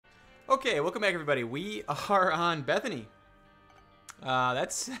Okay, welcome back everybody. We are on Bethany.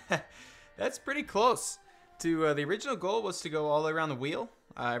 That's that's pretty close to the original goal was to go all the way around the wheel,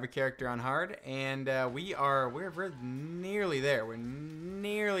 every character on hard, and we're nearly there. We're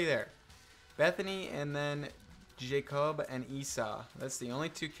nearly there. Bethany and then Jacob and Esau. That's the only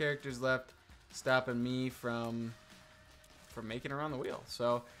two characters left, stopping me from making it around the wheel.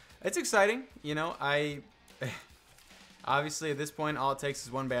 So it's exciting, you know. Obviously, at this point, all it takes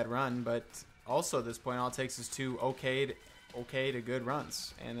is one bad run, but also at this point, all it takes is two okay to good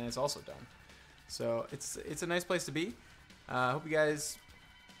runs, and then it's also done. So it's a nice place to be. I hope you guys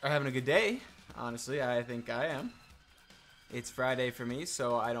are having a good day. Honestly, I think I am. It's Friday for me,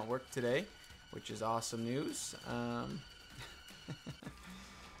 so I don't work today, which is awesome news.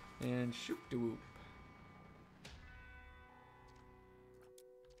 And shoot the whoop.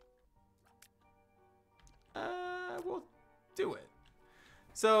 We'll do it.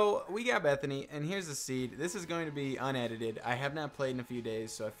 So we got Bethany, and here's the seed. This is going to be unedited. I have not played in a few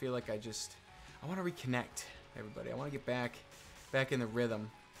days, so I feel like I want to reconnect everybody. I want to get back in the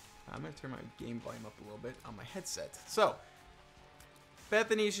rhythm. I'm going to turn my game volume up a little bit on my headset. So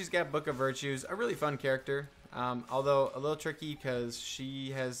Bethany, she's got Book of Virtues, a really fun character, although a little tricky because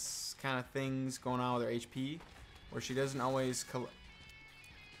she has kind of things going on with her HP where she doesn't always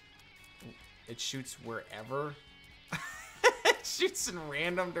it shoots wherever. It shoots in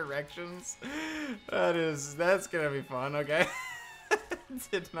random directions. That's gonna be fun. Okay.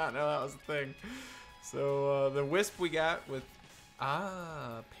 Did not know that was a thing. So the Wisp we got with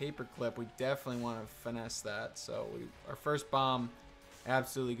paperclip. We definitely want to finesse that. So our first bomb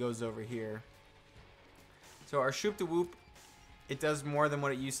absolutely goes over here. So our shoop to whoop, it does more than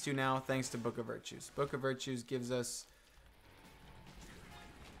what it used to now, thanks to Book of Virtues. Book of Virtues gives us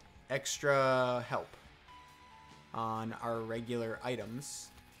extra help on our regular items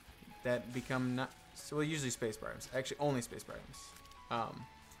that become not so usually spacebar items. Actually, only spacebar items.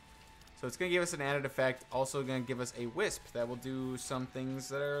 So it's gonna give us an added effect. Also gonna give us a Wisp that will do some things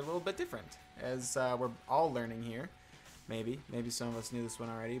that are a little bit different, as we're all learning here. Maybe some of us knew this one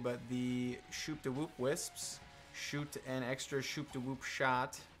already, but the shoop to whoop Wisps shoot an extra shoop to whoop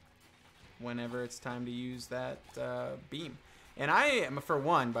shot whenever it's time to use that beam. And I am, for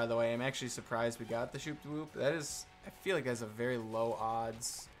one, by the way, I'm actually surprised we got the shoop to whoop. That is, I feel like that's a very low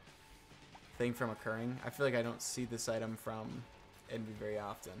odds thing from occurring. I feel like I don't see this item from envy very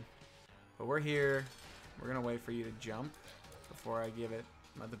often. But we're here. We're gonna wait for you to jump before I give it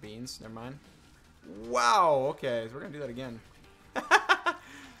the beans. Never mind. Wow. Okay, so we're gonna do that again.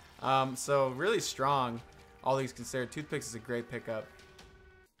 So really strong. All these considered, Toothpicks is a great pickup.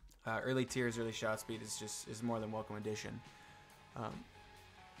 Early tiers, early shot speed is more than welcome addition.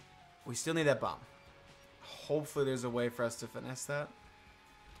 We still need that bomb. Hopefully there's a way for us to finesse that.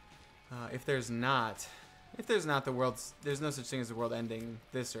 If there's not there's no such thing as the world ending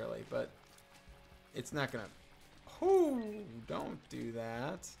this early, but it's not gonna. Oh, don't do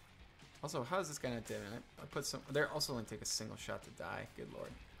that. Also, how is this guy not dead in it? I put some. They're also only take a single shot to die. Good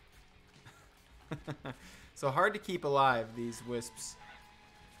lord. So hard to keep alive, these Wisps,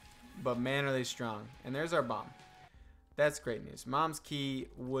 but man are they strong. And there's our bomb. That's great news. Mom's key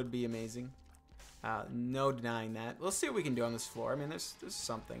would be amazing. No denying that. We'll see what we can do on this floor. I mean, there's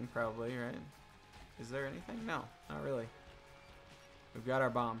something probably, right? Is there anything? No, not really. We've got our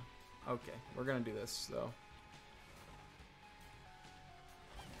bomb. Okay, we're gonna do this though.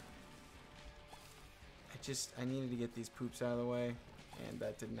 I needed to get these poops out of the way, and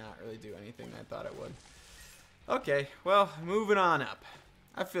that did not really do anything I thought it would. Okay, well, moving on up.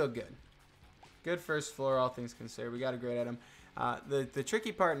 I feel good. Good first floor, all things considered. We got a great item. The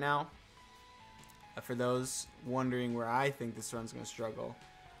tricky part now, for those wondering where I think this run's going to struggle,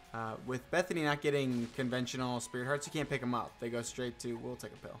 with Bethany not getting conventional Spirit Hearts, you can't pick them up. They go straight to, we'll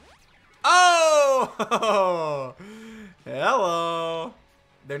take a pill. Oh! Hello!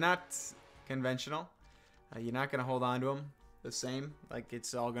 They're not conventional. You're not going to hold on to them the same. Like,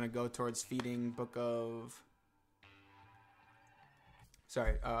 it's all going to go towards feeding Book of...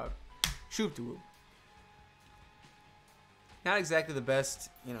 Sorry, shoop to whoop. Not exactly the best,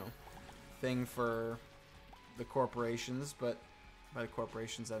 you know, thing for the corporations, but by the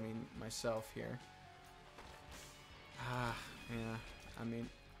corporations I mean myself here. Yeah, I mean,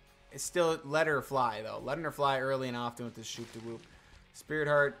 it's still let her fly though. Letting her fly early and often with this shoop to whoop. Spirit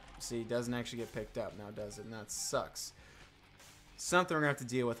Heart, see, doesn't actually get picked up now, does it? And that sucks. Something we're gonna have to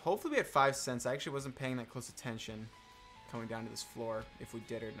deal with. Hopefully we had 5 cents. I actually wasn't paying that close attention coming down to this floor, if we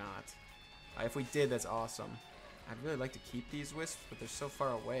did or not. If we did, that's awesome. I'd really like to keep these Wisps, but they're so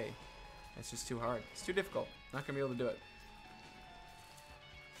far away. It's just too hard. It's too difficult. Not going to be able to do it.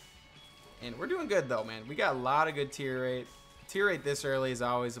 And we're doing good, though, man. We got a lot of good tier rate. Tier rate this early is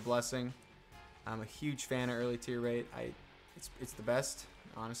always a blessing. I'm a huge fan of early tier rate. It's the best,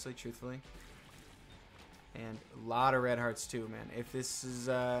 honestly, truthfully. And a lot of red hearts, too, man. If this is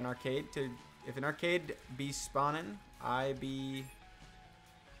an arcade, if an arcade be spawning, I be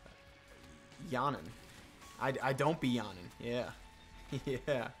yawning. I don't be yawning. Yeah.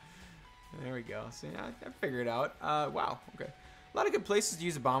 Yeah. There we go. See, I figured it out. Wow. Okay. A lot of good places to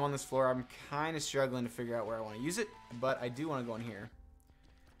use a bomb on this floor. I'm kind of struggling to figure out where I want to use it, but I do want to go in here.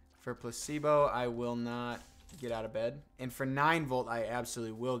 For placebo, I will not get out of bed. And for 9 volt, I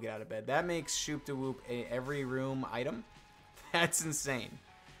absolutely will get out of bed. That makes Shoop to Whoop a every room item. That's insane.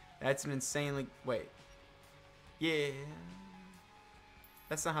 That's an insanely... Wait. Yeah.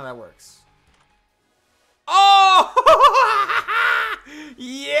 That's not how that works. Oh!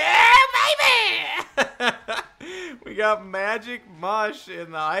 Yeah, baby! We got Magic Mush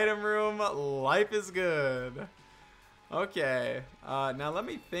in the item room. Life is good. Okay. Now let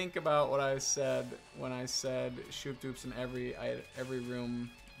me think about what I said when I said Shoop Doops in every room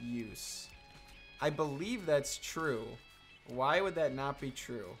use. I believe that's true. Why would that not be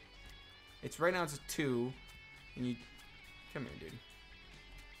true? It's right now it's a 2. And you... Come here, dude.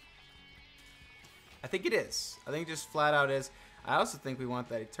 I think it is. I think it just flat out is. I also think we want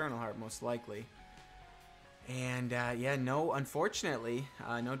that Eternal Heart, most likely. And, yeah, no, unfortunately,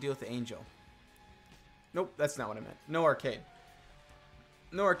 no deal with the Angel. Nope, that's not what I meant. No arcade.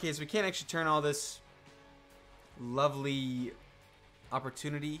 No arcades. We can't actually turn all this lovely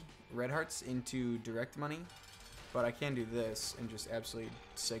opportunity red hearts into direct money. But I can do this and just absolutely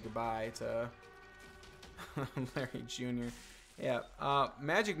say goodbye to Larry Jr. Yeah,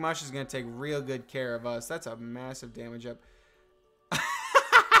 Magic Mush is going to take real good care of us. That's a massive damage up.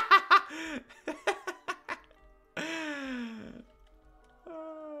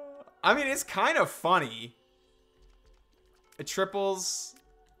 I mean, it's kind of funny. It triples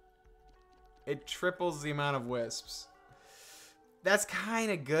the amount of wisps. That's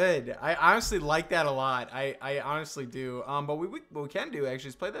kind of good. I honestly like that a lot. I honestly do. But what we can do actually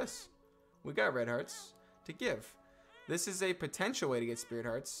is play this. We got red hearts to give. This is a potential way to get spirit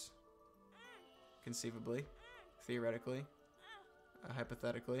hearts. Conceivably. Theoretically.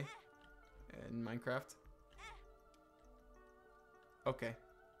 Hypothetically. In Minecraft. Okay.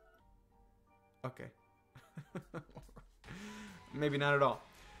 Okay. Maybe not at all.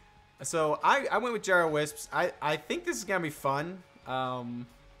 So I went with Jar of Wisps. I think this is gonna be fun. We'll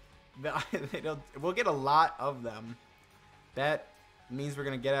get a lot of them. That means we're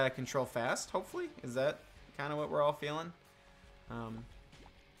gonna get out of control fast. Hopefully, is that kind of what we're all feeling?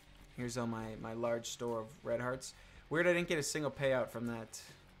 Here's all my large store of red hearts. Weird, I didn't get a single payout from that.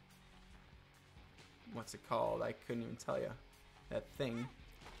 What's it called? I couldn't even tell you that thing,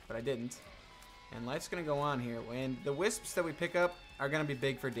 but I didn't. And life's gonna go on here. And the wisps that we pick up are gonna be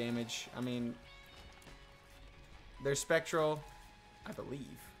big for damage. I mean, they're spectral, I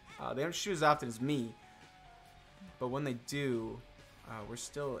believe. They don't shoot as often as me, but when they do, we're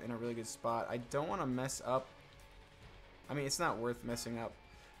still in a really good spot. I don't want to mess up. I mean, it's not worth messing up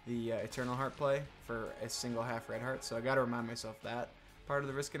the Eternal Heart play for a single half red heart, so I got to remind myself that part of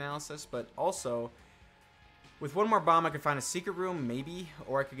the risk analysis. But also, with one more bomb, I could find a secret room, maybe,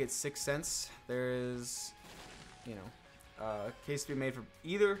 or I could get Sixth Sense. There is, you know, a case to be made for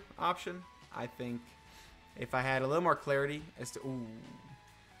either option. I think if I had a little more clarity as to, ooh,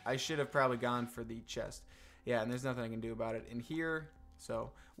 I should have probably gone for the chest. Yeah, and there's nothing I can do about it in here.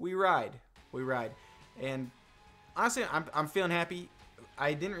 So we ride, and honestly, I'm feeling happy.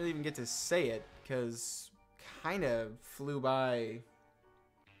 I didn't really even get to say it because kind of flew by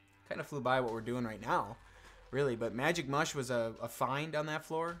what we're doing right now, really. But Magic Mush was a find on that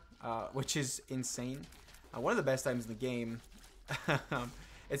floor, which is insane. One of the best times in the game.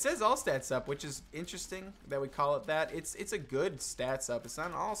 It says all stats up, which is interesting that we call it that. It's a good stats up. It's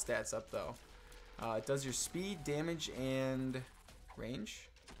not all stats up though. It does your speed, damage, and range.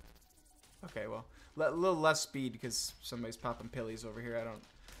 Okay, well, a little less speed because somebody's popping pillies over here.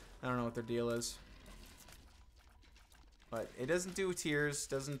 I don't know what their deal is. But it doesn't do tears,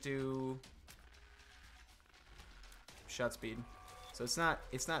 doesn't do shot speed. So it's not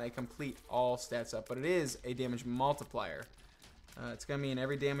a complete all stats up, but it is a damage multiplier. It's going to mean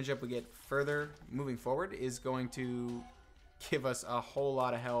every damage up we get further moving forward is going to give us a whole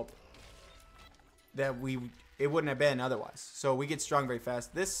lot of help that it wouldn't have been otherwise. So we get strong very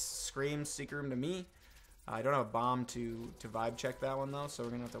fast. This screams secret room to me. I don't have a bomb to vibe check that one though, so we're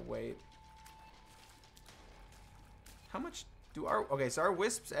going to have to wait. How much do okay, so our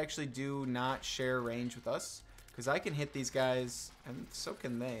wisps actually do not share range with us because I can hit these guys and so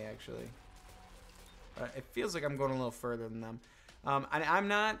can they actually. It feels like I'm going a little further than them. I'm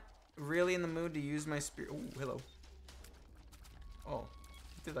not really in the mood to use my spirit. Oh, hello. Oh,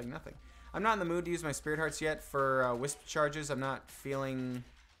 it did like nothing. I'm not in the mood to use my spirit hearts yet for wisp charges. I'm not feeling.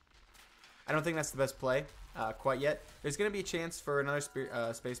 I don't think that's the best play quite yet. There's going to be a chance for another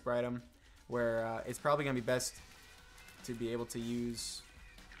space bar item where it's probably going to be best to be able to use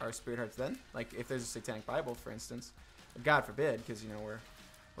our spirit hearts then. Like if there's a satanic Bible, for instance. God forbid, because you know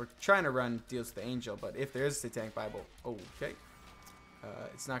we're trying to run deals with the angel. But if there is a satanic Bible, okay,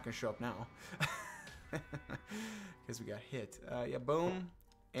 it's not going to show up now because we got hit. Yeah, boom.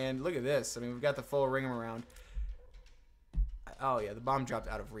 And look at this. I mean, we've got the full ring around. Oh, yeah, the bomb dropped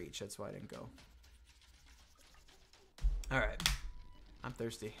out of reach. That's why I didn't go. All right. I'm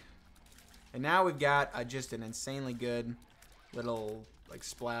thirsty. And now we've got just an insanely good little, like,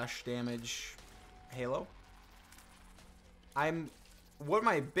 splash damage halo. What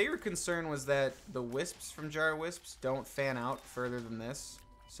my bigger concern was that the wisps from Jar of Wisps don't fan out further than this.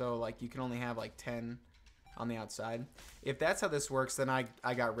 So, like, you can only have, like, 10 on the outside. If that's how this works, then I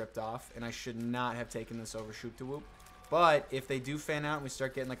got ripped off, and I should not have taken this over Shoop to Whoop. But if they do fan out and we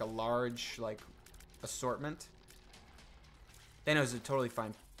start getting like a large like assortment, then it was a totally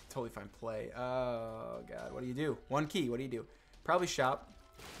fine play. Oh god, what do you do? One key, what do you do? Probably shop.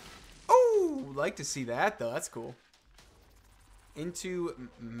 Oh, like to see that though. That's cool. Into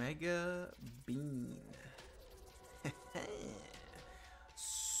Mega Bean.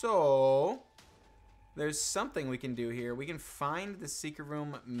 So there's something we can do here. We can find the secret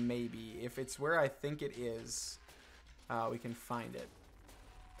room, maybe. If it's where I think it is, we can find it.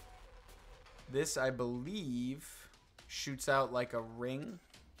 This, I believe, shoots out like a ring.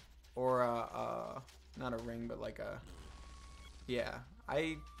 Or not a ring, but like a... Yeah,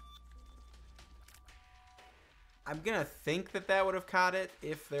 I'm gonna think that would have caught it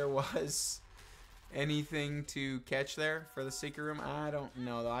if there was anything to catch there for the secret room. I don't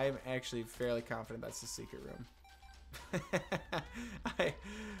know though. I'm actually fairly confident that's the secret room. I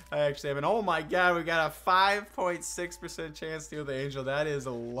actually am. And oh my god, we got a 5.6% chance to deal with the angel. That is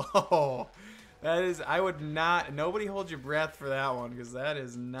low. That is, I would not, nobody hold your breath for that one because that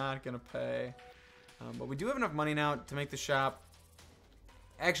is not gonna pay. But we do have enough money now to make the shop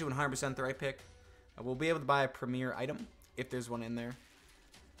actually 100% the right pick. We'll be able to buy a premier item if there's one in there.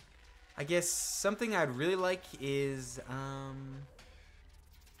 I guess something I'd really like is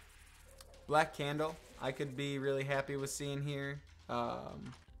Black Candle. I could be really happy with seeing here.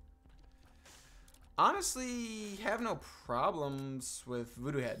 Honestly, have no problems with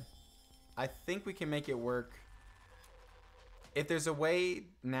Voodoo Head. I think we can make it work. If there's a way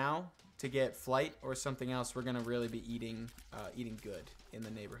now to get Flight or something else, we're gonna really be eating good in the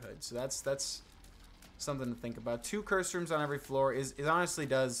neighborhood. So that's something to think about. 2 curse rooms on every floor is honestly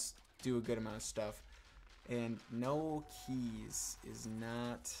does do a good amount of stuff. And no keys is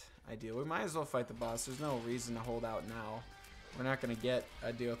not ideal. We might as well fight the boss. There's no reason to hold out now. We're not going to get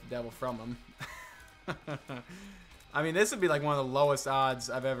a deal with the devil from him. I mean, this would be like one of the lowest odds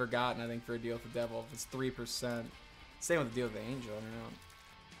I've ever gotten, I think, for a deal with the devil. If it's 3%. Same with the deal with the angel. I mean,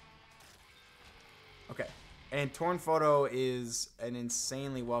 okay. And Torn Photo is an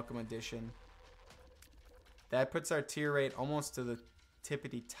insanely welcome addition. That puts our tier rate almost to the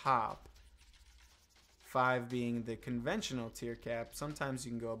tippity top. 5 being the conventional tier cap. Sometimes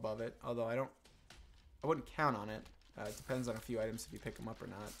you can go above it, although I wouldn't count on it. It depends on a few items if you pick them up or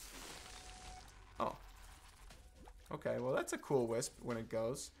not. Oh. Okay, well that's a cool wisp when it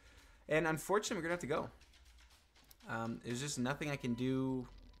goes. And unfortunately, we're gonna have to go. There's just nothing I can do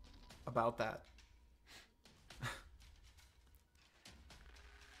about that.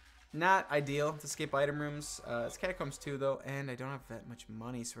 Not ideal to skip item rooms. It's Catacombs 2 though, and I don't have that much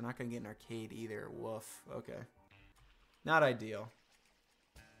money, so we're not gonna get an arcade either. Woof. Okay. Not ideal.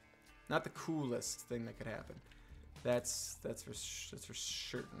 Not the coolest thing that could happen. That's for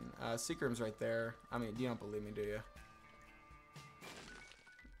certain. Secret room's right there. I mean, you don't believe me, do you?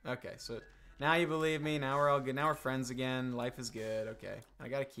 Okay, so now you believe me. Now we're all good. Now we're friends again. Life is good. Okay, I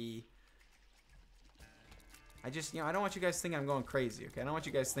got a key. I just, I don't want you guys thinking I'm going crazy, okay? I don't want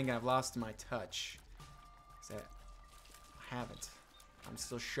you guys thinking I've lost my touch. I haven't. I'm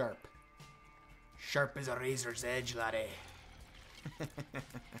still sharp. Sharp as a razor's edge, laddie.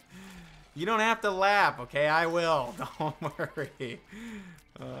 You don't have to laugh, okay? I will. Don't worry.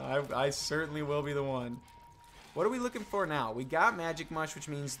 I certainly will be the one. What are we looking for now? We got Magic Mush, which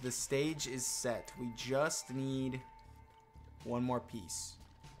means the stage is set. We just need one more piece.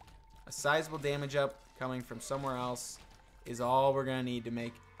 A sizable damage up coming from somewhere else is all we're going to need to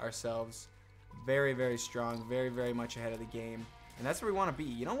make ourselves very, very strong, very, very much ahead of the game. And that's where we want to be.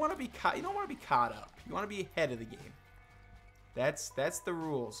 You don't want to be caught. You don't want to be caught up. You want to be ahead of the game. That's the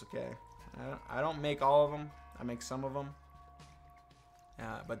rules, okay? I don't make all of them. I make some of them.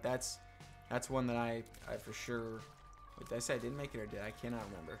 But that's one that I for sure. Wait, did I say I didn't make it or did I? Cannot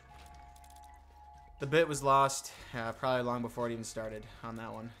remember. The bit was lost probably long before it even started on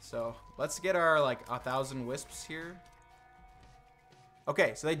that one. So let's get our like 1,000 wisps here.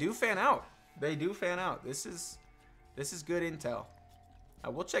 Okay, so they do fan out. They do fan out. This is good intel.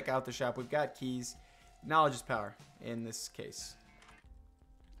 We'll check out the shop. We've got keys. Knowledge is power in this case.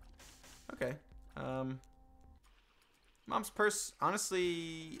 Okay. Mom's purse.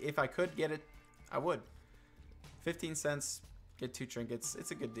 Honestly, if I could get it, I would. 15 cents. Get 2 trinkets. It's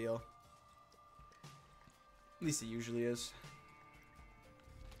a good deal. At least it usually is.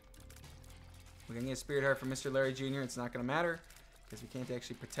 We're going to get a spirit heart from Mr. Larry Jr. It's not going to matter because we can't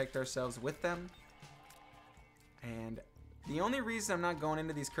actually protect ourselves with them. And the only reason I'm not going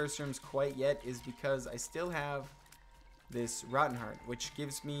into these curse rooms quite yet is because I still have this Rotten Heart, which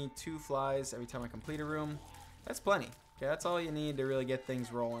gives me 2 flies every time I complete a room. That's plenty. Okay, that's all you need to really get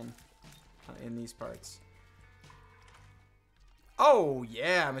things rolling in these parts. Oh,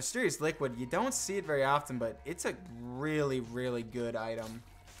 yeah, Mysterious Liquid. You don't see it very often, but it's a really, really good item.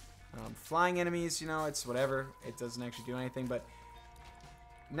 Flying enemies, you know, it's whatever. It doesn't actually do anything, but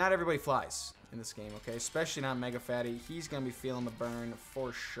not everybody flies in this game, okay? Especially not Mega Fatty. He's going to be feeling the burn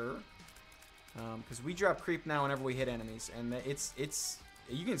for sure. Because we drop creep now whenever we hit enemies, and it's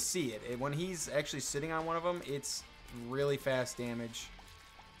you can see it. When he's actually sitting on one of them, it's really fast damage,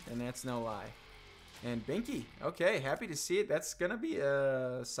 and that's no lie. And Binky, okay, happy to see it. That's gonna be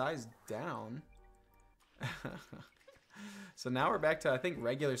a size down. So now we're back to I think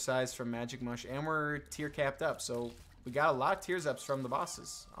regular size from Magic Mush, and we're tier capped up. So we got a lot of tiers ups from the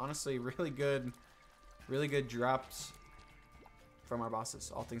bosses. Honestly, really good drops from our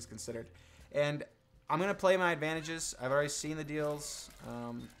bosses, all things considered. And I'm going to play my advantages. I've already seen the deals.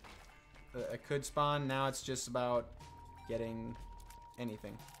 I could spawn. Now it's just about getting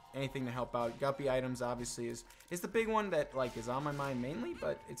anything to help out. Guppy items obviously is the big one that like is on my mind mainly,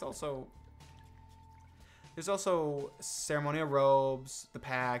 but it's also there's also ceremonial robes, the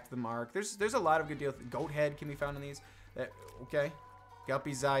pact, the mark. There's a lot of good deals. Goat head can be found in these. Okay,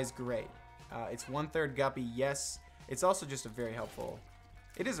 Guppy's eye is great. It's 1/3 Guppy. Yes, it's also just a very helpful.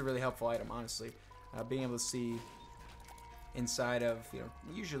 It is a really helpful item, honestly. Being able to see inside of, you know,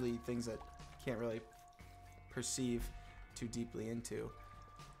 usually things that can't really perceive too deeply into.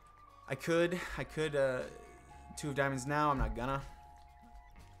 I could 2 of diamonds now. I'm not gonna.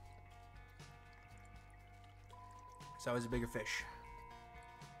 It's always a bigger fish.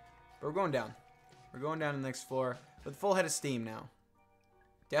 But we're going down. We're going down to the next floor with full head of steam now.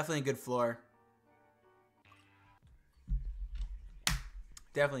 Definitely a good floor.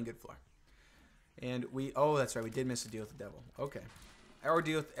 Definitely a good floor. And oh, that's right, we did miss a deal with the devil. Okay. Or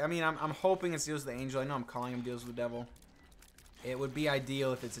deal with, I mean, I'm hoping it's deals with the angel. I know I'm calling him deals with the devil. It would be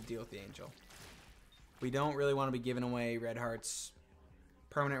ideal if it's a deal with the angel. We don't really want to be giving away red hearts,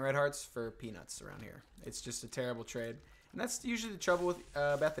 permanent red hearts for peanuts around here. It's just a terrible trade. And that's usually the trouble with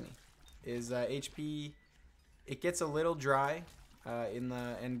Bethany, is HP, it gets a little dry in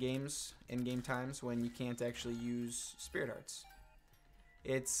the in-game times when you can't actually use spirit hearts.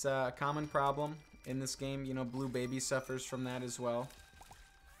 It's a common problem in this game. You know, Blue Baby suffers from that as well.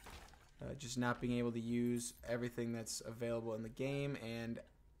 Just not being able to use everything that's available in the game, and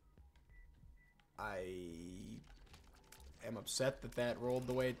I am upset that that rolled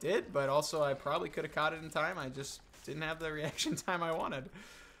the way it did, but also I probably could have caught it in time. I just didn't have the reaction time I wanted.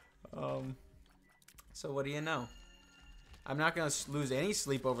 So what do you know? I'm not going to lose any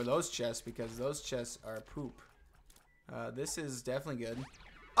sleep over those chests because those chests are poop. This is definitely good.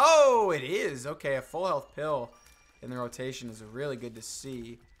 Oh, it is. Okay, a full health pill in the rotation is really good to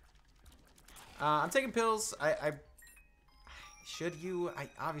see. I'm taking pills. Should you?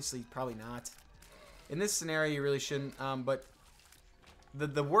 Obviously probably not. In this scenario, you really shouldn't. But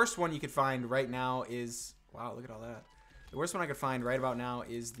the worst one you could find right now is, wow, look at all that. The worst one I could find right about now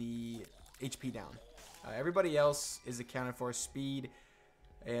is the HP down. Everybody else is accounted for. Speed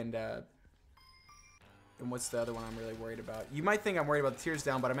and what's the other one I'm really worried about? You might think I'm worried about the tears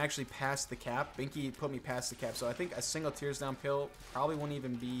down, but I'm actually past the cap. Binky put me past the cap, so I think a single tears down pill probably won't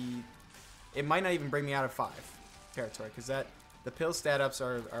even be. It might not even bring me out of 5 territory, because the pill stat ups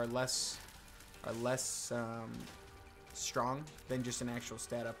are less strong than just an actual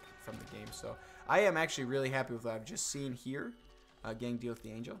stat up from the game. So I am actually really happy with what I've just seen here, getting deal with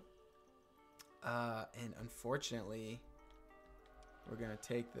the angel. And unfortunately, we're gonna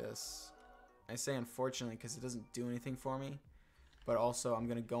take this. I say unfortunately because it doesn't do anything for me. but also I'm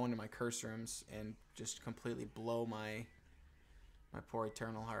gonna go into my curse rooms and just completely blow my poor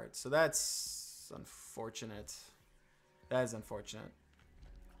Eternal Heart. So that's unfortunate. That is unfortunate.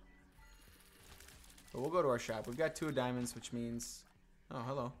 But we'll go to our shop. We've got 2 diamonds, which means... Oh,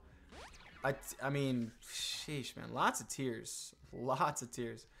 hello. I mean, sheesh, man. Lots of tears. Lots of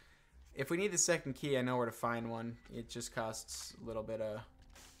tears. If we need the second key, I know where to find one. It just costs a little bit of...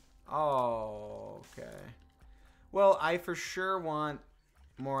 Oh, okay. Well, I for sure want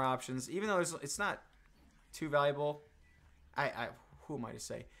more options. Even though it's not too valuable. Who am I to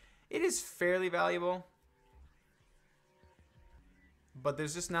say? It is fairly valuable. But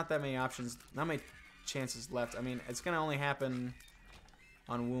there's just not that many options. Not many chances left. I mean, it's going to only happen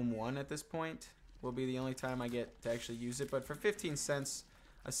on Womb 1 at this point. Will be the only time I get to actually use it. But for 15 cents,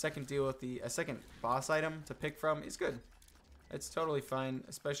 a second deal with a second boss item to pick from is good. It's totally fine,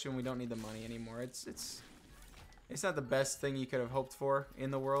 especially when we don't need the money anymore. It's not the best thing you could have hoped for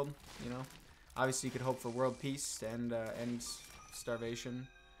in the world, you know. Obviously, you could hope for world peace and end starvation.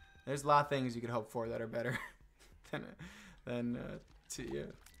 There's a lot of things you could hope for that are better than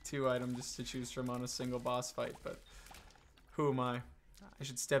 2 items just to choose from on a single boss fight. But who am I? I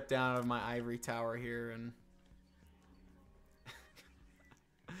should step down out of my ivory tower here and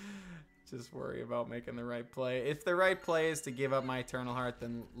just worry about making the right play. If the right play is to give up my Eternal Heart,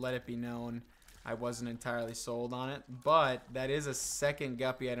 then let it be known I wasn't entirely sold on it. But that is a second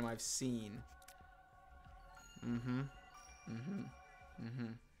guppy item I've seen.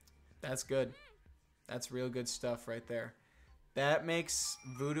 That's good. That's real good stuff right there. That makes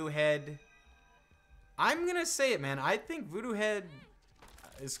Voodoo Head... I'm going to say it, man. I think Voodoo Head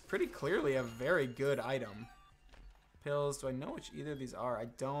is pretty clearly a very good item. Pills. Do I know which either of these are? I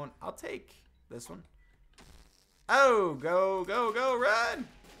don't. I'll take this one. Oh, go, go, go, run!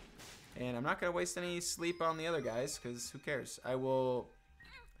 And I'm not going to waste any sleep on the other guys, because who cares? I will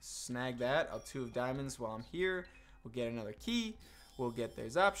snag that. I'll 2 of diamonds while I'm here. We'll get another key. We'll get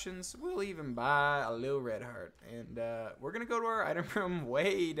those options. We'll even buy a little red heart. And we're going to go to our item room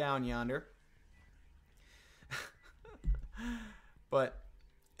way down yonder. But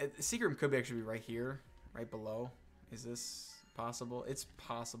the secret room could actually be right here, right below. Is this possible? It's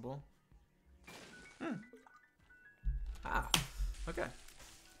possible. Ah, okay.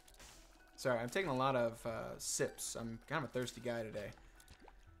 Sorry, I'm taking a lot of sips. I'm kind of a thirsty guy today.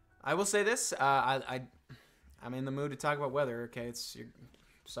 I will say this. I'm in the mood to talk about weather. Okay,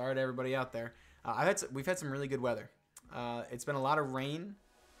 sorry to everybody out there. We've had some really good weather. It's been a lot of rain.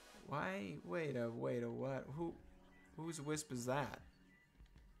 Why? Wait a what? Whose Wisp is that?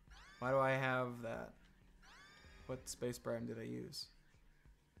 Why do I have that? What space bar did I use?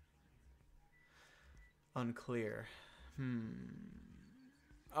 Unclear.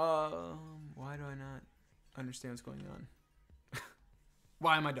 Why do I not understand what's going on?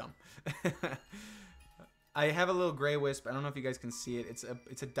 Why am I dumb? I have a little gray Wisp. I don't know if you guys can see it.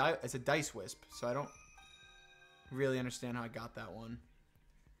 It's a dice Wisp, so I don't really understand how I got that one.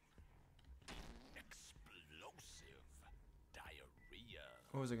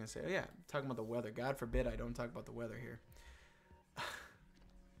 What was I going to say? Oh, yeah, talking about the weather. God forbid I don't talk about the weather here.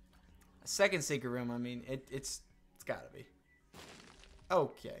 Second secret room, I mean, it's got to be.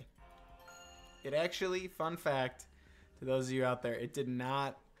 Okay. It actually, fun fact, to those of you out there, it did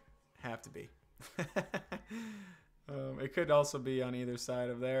not have to be. It could also be on either side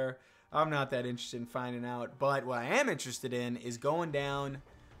of there. I'm not that interested in finding out. But what I am interested in is going down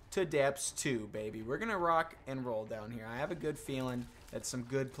to Depths 2, baby. We're going to rock and roll down here. I have a good feeling that some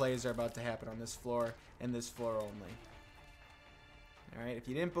good plays are about to happen on this floor and this floor only. Alright, if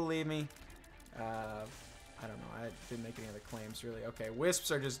you didn't believe me, I don't know. I didn't make any other claims, really. Okay,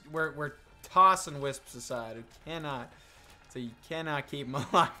 Wisps are just... We're tossing Wisps aside. So you cannot keep them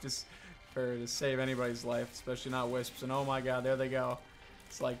alive just to save anybody's life, especially not Wisps. And oh my god, there they go.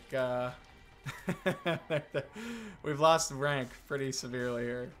 It's like... we've lost rank pretty severely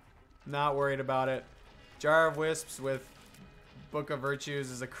here. Not worried about it. Jar of Wisps with Book of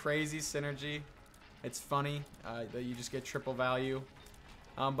Virtues is a crazy synergy. It's funny that you just get triple value.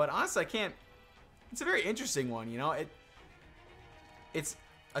 But honestly, I can't... It's a very interesting one, you know? It's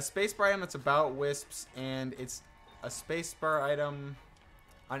a spacebar item that's about Wisps, and it's a spacebar item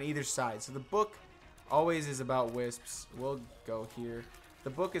on either side. So the book always is about Wisps. We'll go here. The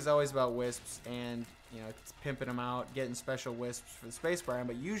book is always about Wisps, and, you know, it's pimping them out, getting special Wisps for the spacebar item,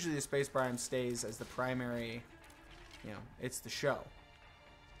 but usually the spacebar item stays as the primary... You know, it's the show.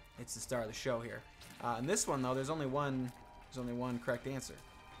 It's the star of the show here. In this one, though, there's only one correct answer.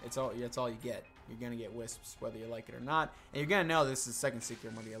 It's all you get. You're gonna get Wisps whether you like it or not, and you're gonna know this is the second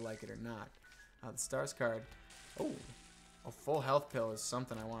secret whether you like it or not. The stars card. Oh, A full health pill is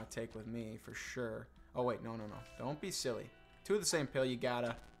something I want to take with me for sure. Oh, wait. No, no, no. Don't be silly. 2 of the same pill. You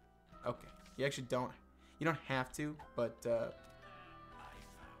gotta... Okay. You actually don't... You don't have to, but...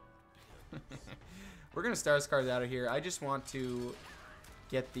 We're going to star this card out of here. I just want to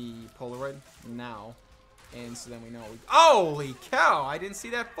get the Polaroid now. And so then we know... Holy cow! I didn't see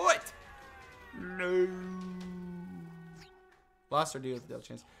that foot! No. Lost our deal with the Devil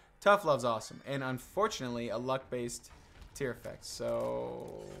Chance. Tough Love's awesome. And unfortunately, a luck-based tier effect.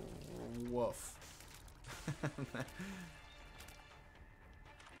 So... Woof.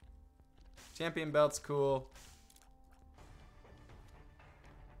 Champion belt's cool.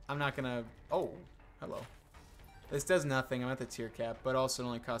 I'm not gonna... Oh, hello. This does nothing. I'm at the tier cap, but also it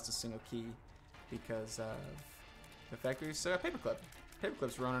only costs a single key because of the fact we still got Paperclip.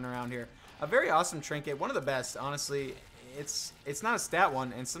 Paperclip's running around here. A very awesome trinket. One of the best, honestly. It's not a stat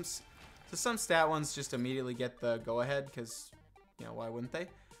one, and some stat ones just immediately get the go-ahead because, you know, why wouldn't they?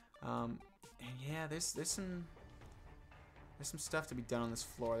 And yeah, there's some stuff to be done on this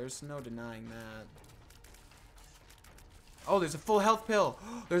floor. There's no denying that. Oh, there's a full health pill.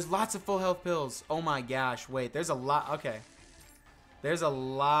 There's lots of full health pills. Oh my gosh, wait, there's a lot. Okay. There's a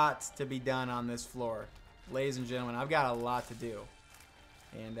lot to be done on this floor. Ladies and gentlemen, I've got a lot to do.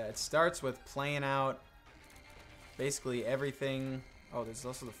 And it starts with playing out basically everything. Oh, there's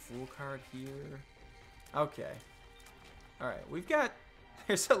also the Fool card here. Okay. Alright, we've got...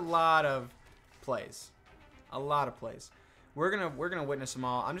 There's a lot of plays. A lot of plays. We're gonna witness them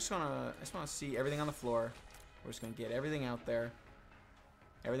all. I just wanna see everything on the floor. We're just gonna get everything out there.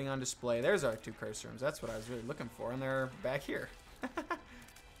 Everything on display. There's our 2 curse rooms. That's what I was really looking for, and they're back here.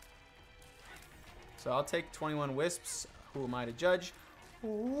 So I'll take 21 wisps. Who am I to judge?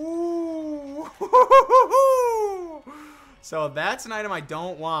 Ooh. So that's an item I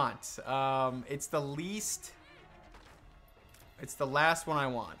don't want. It's the least... It's the last one I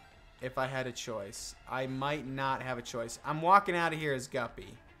want. If I had a choice. I might not have a choice. I'm walking out of here as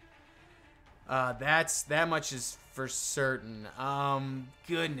Guppy. That much is for certain.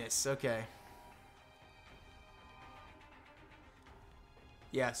 Goodness. Okay.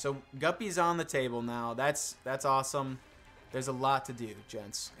 Yeah, so Guppy's on the table now. That's awesome. There's a lot to do,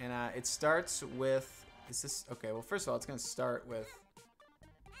 gents. And it starts with... Is this... Okay, well, first of all, it's going to start with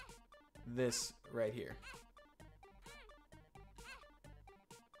this right here.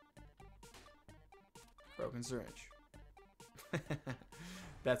 Broken syringe.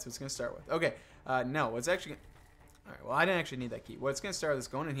 That's what it's going to start with. Okay, no, what's actually... Alright, well, I didn't actually need that key. What's going to start with is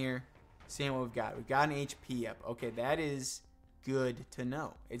going in here, seeing what we've got. We've got an HP up. Okay, that is good to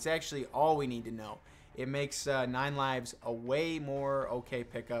know. It's actually all we need to know. It makes 9 lives a way more okay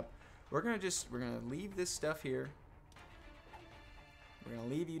pickup. We're going to leave this stuff here. We're going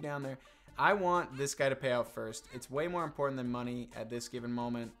to leave you down there. I want this guy to pay out first. It's way more important than money at this given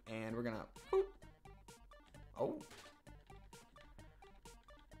moment. And we're going to... Boop. Oh.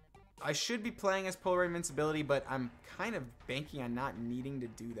 I should be playing as Polar Invincibility, but I'm kind of banking on not needing to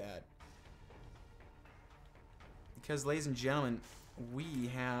do that. Because, ladies and gentlemen, we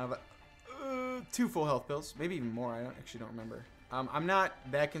have 2 full health pills. Maybe even more. I actually don't remember. I'm not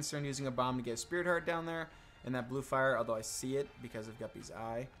that concerned using a bomb to get a Spirit Heart down there and that blue fire, although I see it because of Guppy's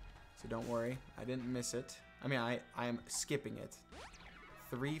eye. So don't worry. I didn't miss it. I mean, I am skipping it.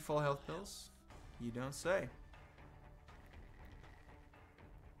 3 full health pills? You don't say.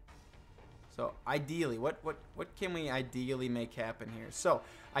 So ideally, what can we ideally make happen here? So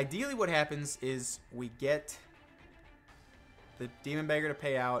ideally what happens is we get the Demon Beggar to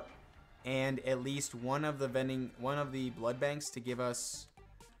pay out and at least one of the blood banks to give us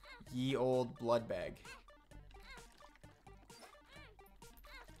ye old blood bag.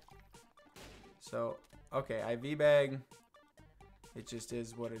 So, okay, IV bag, it just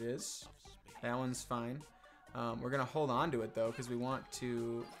is what it is. That one's fine. We're gonna hold on to it though because we want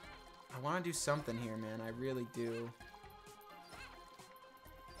to... I want to do something here, man. I really do.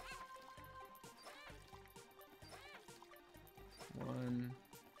 One,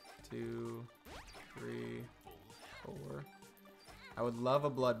 2, 3, 4. I would love a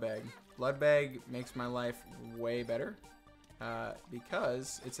blood bag. Blood bag makes my life way better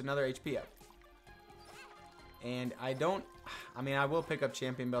because it's another HP up. And I don't... I mean, I will pick up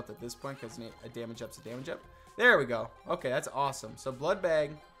Champion Belt at this point because a damage up's a damage up. There we go. Okay, that's awesome. So blood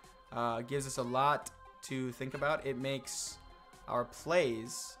bag... gives us a lot to think about. It makes our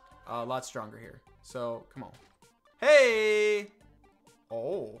plays a lot stronger here. So, come on. Hey!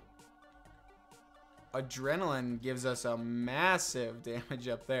 Oh. Adrenaline gives us a massive damage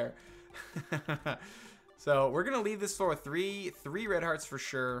up there. So, we're going to leave this floor with three red hearts for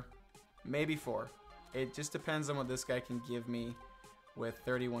sure. Maybe 4. It just depends on what this guy can give me with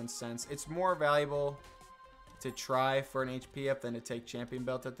 31 cents. It's more valuable to try for an HP up than to take champion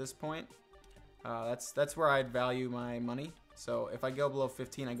belt at this point. That's where I'd value my money. So if I go below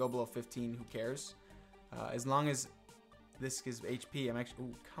 15, I go below 15. Who cares? As long as this gives HP, I'm actually.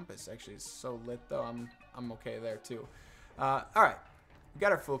 Ooh, compass actually is so lit though. I'm okay there too. All right, we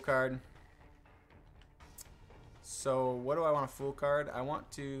got our full card. So what do I want a full card? I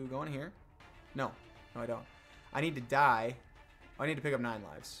want to go in here. No, I don't. I need to die. I need to pick up 9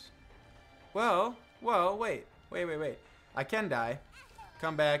 lives. Well, wait. I can die.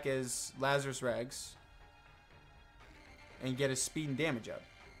 Come back as Lazarus Rags. And get his speed and damage up.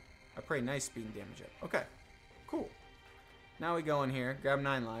 I pray nice speed and damage up. Okay, cool. Now we go in here, grab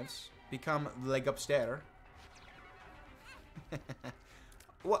 9 lives. Become leg upstairs.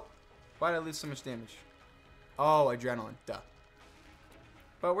 What? Why did I lose so much damage? Oh, adrenaline. Duh.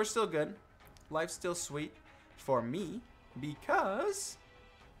 But we're still good. Life's still sweet for me. Because...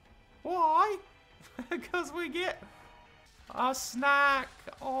 Why? Because we get a snack.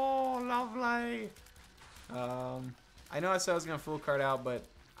 Oh, lovely. I know I said I was going to full card out, but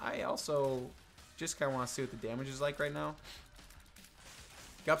I also just kind of want to see what the damage is like right now.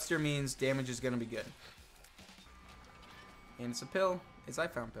 Gupster means damage is going to be good. And it's a pill. I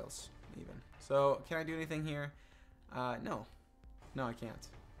found pills, even. So, can I do anything here? No. No, I can't.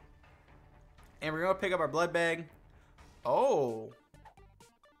 And we're going to pick up our blood bag. Oh.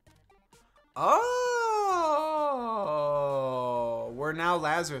 Oh. We're now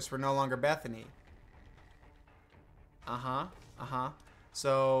Lazarus. We're no longer Bethany.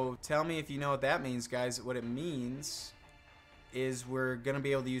 So, tell me if you know what that means, guys. What it means is we're going to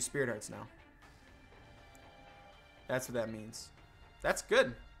be able to use Spirit Hearts now. That's what that means. That's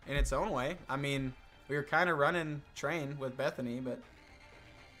good in its own way. I mean, we were kind of running train with Bethany, but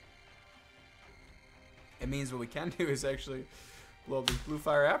it means what we can do is actually blow up this blue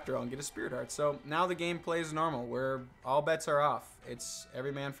fire after all and get a Spirit Heart. So now the game plays normal. All bets are off. It's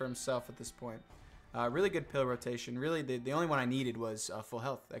every man for himself at this point. Really good pill rotation. Really, the only one I needed was full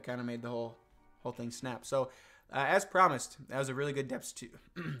health. That kind of made the whole thing snap. So, as promised, that was a really good depths 2.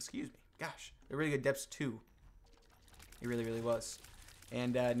 Excuse me. Gosh, a really good depths 2. It really, really was.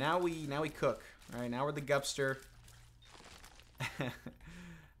 And now we cook. All right, now we're the Gupster.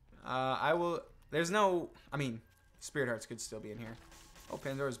 There's no. I mean, Spirit Hearts could still be in here. Oh,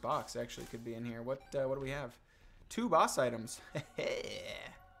 Pandora's Box actually could be in here. What do we have? 2 boss items.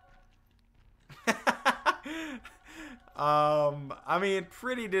 I mean,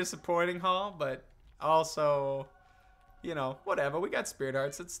 pretty disappointing haul, but also, you know, whatever. We got Spirit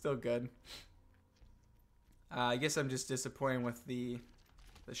Hearts. It's still good. I guess I'm just disappointed with the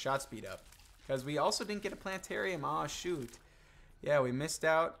shot speed up, because we also didn't get a planetarium. Aw, shoot. Yeah, we missed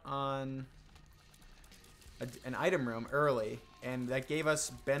out on an item room early, and that gave us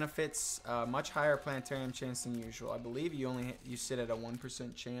benefits, much higher planetarium chance than usual. I believe you sit at a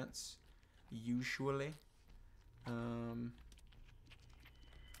 1% chance usually.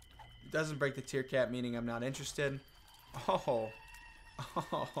 Doesn't break the tier cap, meaning I'm not interested.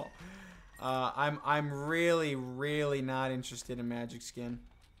 I'm really, really not interested in magic skin.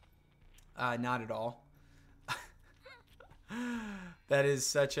 Not at all. That is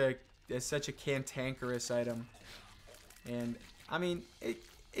such a cantankerous item, and I mean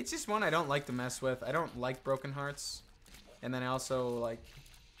it's just one I don't like to mess with. I don't like broken hearts, and then I also like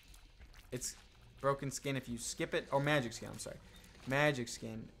it's broken skin if you skip it, or magic skin. I'm sorry, magic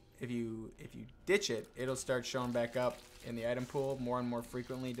skin. If you ditch it, it'll start showing back up in the item pool more and more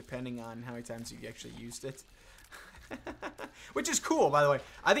frequently, depending on how many times you actually used it. Which is cool, by the way.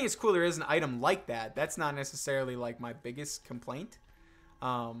 I think it's cool there is an item like that. That's not necessarily like my biggest complaint.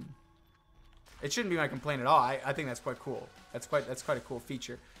 It shouldn't be my complaint at all. I think that's quite cool. That's quite a cool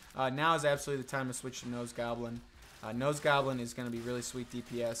feature. Now is absolutely the time to switch to Nose Goblin. Nose Goblin is going to be really sweet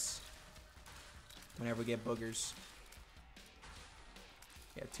DPS whenever we get boogers.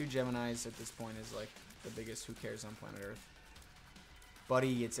 Yeah, 2 Geminis at this point is like the biggest who cares on planet Earth.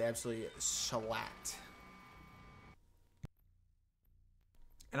 Buddy gets absolutely shellacked.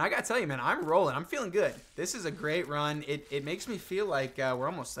 And I gotta tell you, man, I'm rolling. I'm feeling good. This is a great run. It makes me feel like we're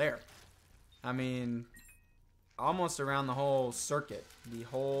almost there. I mean, almost around the whole circuit. The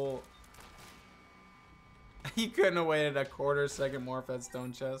whole... You couldn't have waited a quarter second more for that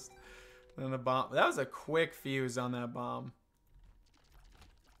stone chest than the bomb. That was a quick fuse on that bomb.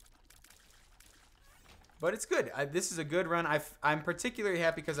 But it's good. This is a good run. I'm particularly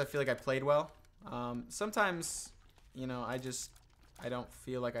happy because I feel like I played well. Sometimes, you know, I don't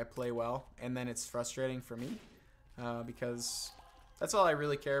feel like I play well, and then it's frustrating for me because that's all I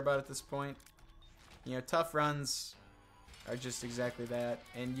really care about at this point. You know, tough runs are just exactly that,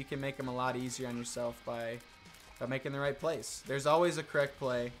 and you can make them a lot easier on yourself by making the right plays. There's always a correct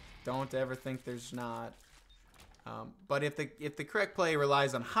play. Don't ever think there's not. But if the correct play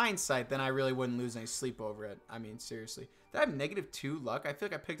relies on hindsight, then I really wouldn't lose any sleep over it. I mean, seriously. Did I have -2 luck? I feel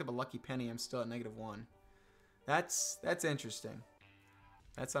like I picked up a lucky penny. I'm still at -1. That's interesting.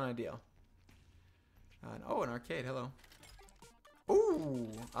 That's unideal. Oh, an arcade. Hello. Ooh,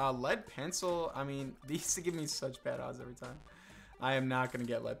 lead pencil. I mean, these give me such bad odds every time. I am not going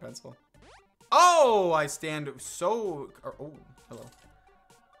to get lead pencil. Oh, I stand so... Oh, hello.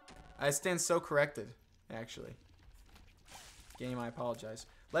 I stand so corrected, actually. Game, I apologize.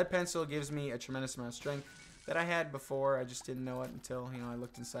 Lead pencil gives me a tremendous amount of strength that I had before. I just didn't know it until, you know, I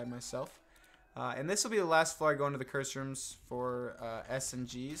looked inside myself. And this will be the last floor I go into the curse rooms for S's and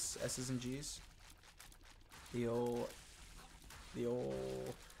G's. The old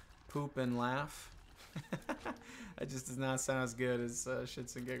poop and laugh. That just does not sound as good as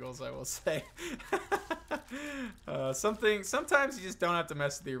shits and giggles, I will say. Sometimes you just don't have to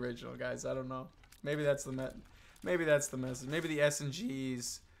mess with the original, guys. I don't know. Maybe that's the message. Maybe the S and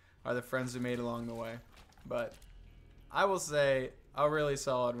G's are the friends we made along the way. But I will say a really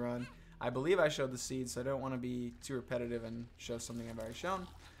solid run. I believe I showed the seeds, so I don't want to be too repetitive and show something I've already shown.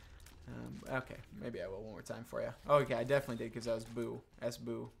 Okay, maybe I will one more time for you. Oh, okay, I definitely did because that was Boo.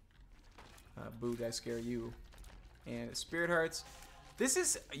 S-Boo. Boo, did I scare you? And Spirit Hearts. This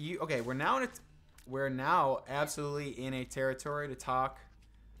is... Okay, we're now absolutely in a territory to talk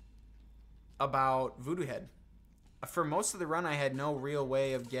about Voodoo Head. For most of the run, I had no real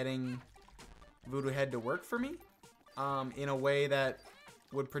way of getting Voodoo Head to work for me in a way that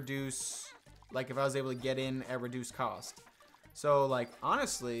would produce, like, if I was able to get in at reduced cost. So, like,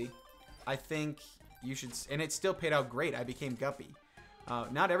 honestly, I think you should, and it still paid out great. I became Guppy.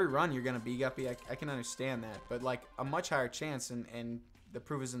 Not every run you're going to be Guppy. I can understand that. But, like, a much higher chance, and the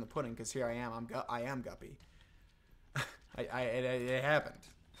proof is in the pudding, because here I am. I am Guppy. It happened.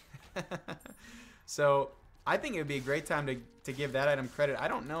 So, I think it would be a great time to give that item credit. I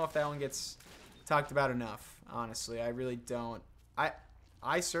don't know if that one gets talked about enough, honestly. I really don't.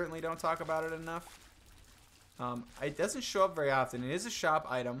 I certainly don't talk about it enough. It doesn't show up very often. It is a shop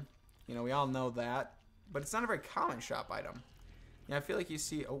item. You know, we all know that. But it's not a very common shop item. You know, I feel like you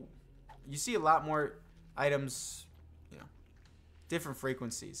see a lot more items, you know, different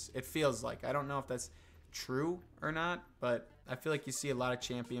frequencies. It feels like. I don't know if that's true or not, but I feel like you see a lot of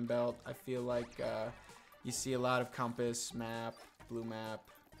champion belt. I feel like you see a lot of compass, map, blue map.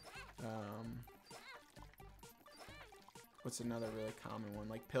 What's another really common one?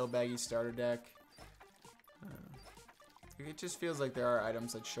 Like pill baggy starter deck. It just feels like there are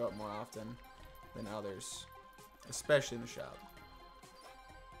items that show up more often than others, especially in the shop.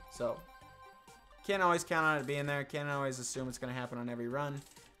 So, can't always count on it being there. Can't always assume it's going to happen on every run.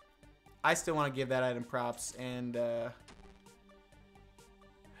 I still want to give that item props, and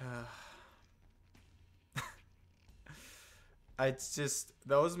it's just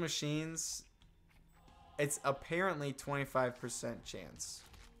those machines. It's apparently 25% chance.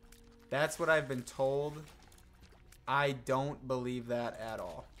 That's what I've been told. I don't believe that at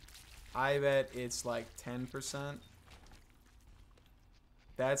all. I bet it's like 10%.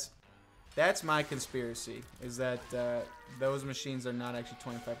 That's my conspiracy, is that those machines are not actually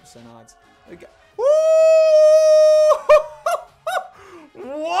 25% odds.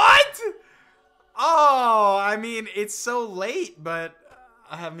 What? Oh, I mean, it's so late, but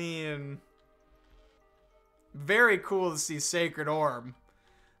I mean, very cool to see Sacred Orb.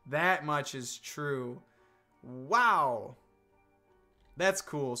 That much is true. Wow. That's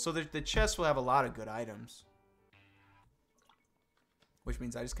cool. So the chest will have a lot of good items. Which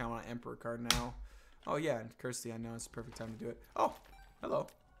means I just kind of want an Emperor card now. Oh, yeah. And Curse the Unknown is the perfect time to do it. Oh, hello.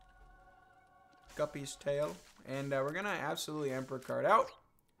 Guppy's Tail. And we're going to absolutely Emperor card out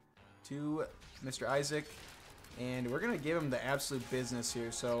to Mr. Isaac. And we're going to give him the absolute business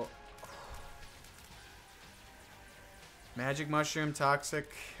here. So, Magic Mushroom,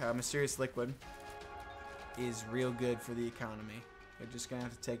 Toxic, Mysterious Liquid is real good for the economy. You're just going to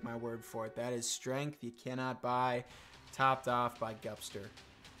have to take my word for it. That is strength you cannot buy, topped off by Gupster.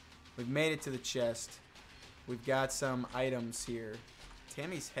 We've made it to the chest. We've got some items here.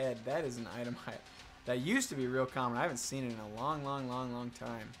 Tammy's Head, that is an item that used to be real common. I haven't seen it in a long, long, long, long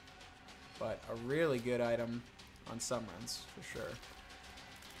time. But a really good item on some runs, for sure.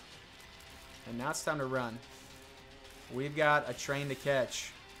 And now it's time to run. We've got a train to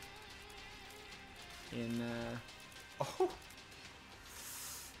catch. Oh.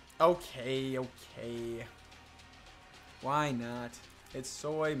 Okay. Why not? It's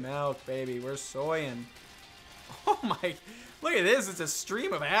soy milk, baby. We're soying. Oh my, look at this. It's a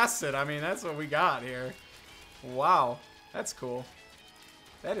stream of acid. I mean, that's what we got here. Wow, that's cool.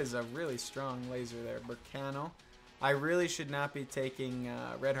 That is a really strong laser there, Burcano. I really should not be taking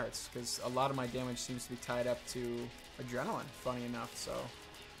red hearts because a lot of my damage seems to be tied up to adrenaline, funny enough, so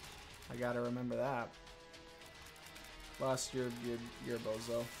I gotta remember that. Lost your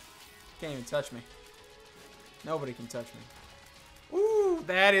bozo. Can't even touch me. Nobody can touch me. Ooh,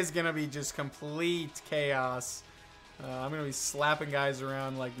 that is gonna be just complete chaos. I'm gonna be slapping guys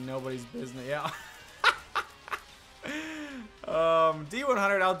around like nobody's business. Yeah.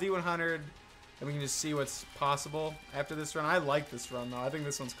 D100, I'll D100, and we can just see what's possible after this run. I like this run, though. I think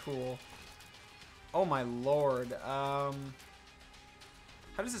this one's cool. Oh, my lord. How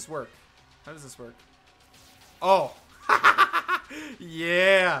does this work? How does this work? Oh.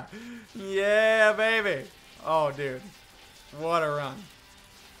 Yeah. Yeah, baby. Oh, dude. What a run.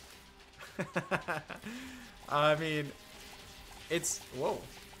 I mean, it's... Whoa.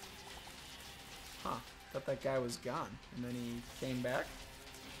 Huh. Thought that guy was gone, and then he came back.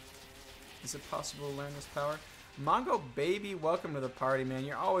 Is it possible to learn this power? Mongo Baby, welcome to the party, man.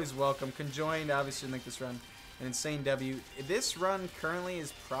 You're always welcome. Conjoined, obviously, to make this run an insane W. This run currently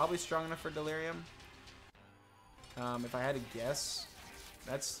is probably strong enough for Delirium. If I had to guess,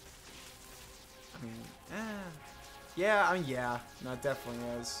 that's... I mean, yeah, I mean, yeah. No, it definitely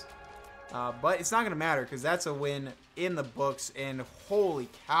is. But it's not going to matter, because that's a win in the books, and holy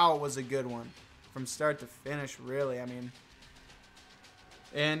cow, it was a good one. From start to finish, really. I mean,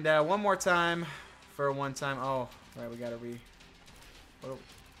 and one more time for a one time. Oh, right, we gotta what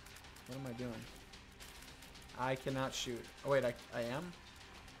am I doing? I cannot shoot. Oh wait, I am.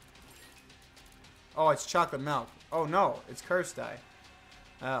 Oh, it's chocolate milk. Oh no, it's curse die.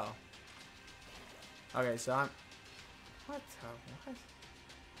 Oh. Okay, so I'm. What?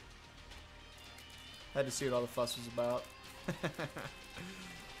 Had to see what all the fuss was about.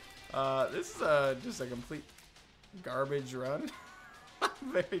 This is just a complete garbage run.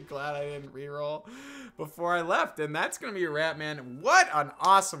 I'm very glad I didn't reroll before I left. And that's going to be a wrap, man. What an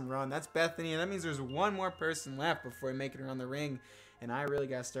awesome run. That's Bethany. And that means there's one more person left before I make it around the ring. And I really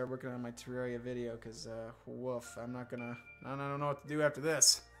got to start working on my Terraria video because, woof, I'm not going to... I don't know what to do after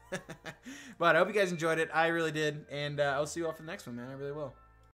this. But I hope you guys enjoyed it. I really did. And I'll see you all for the next one, man. I really will.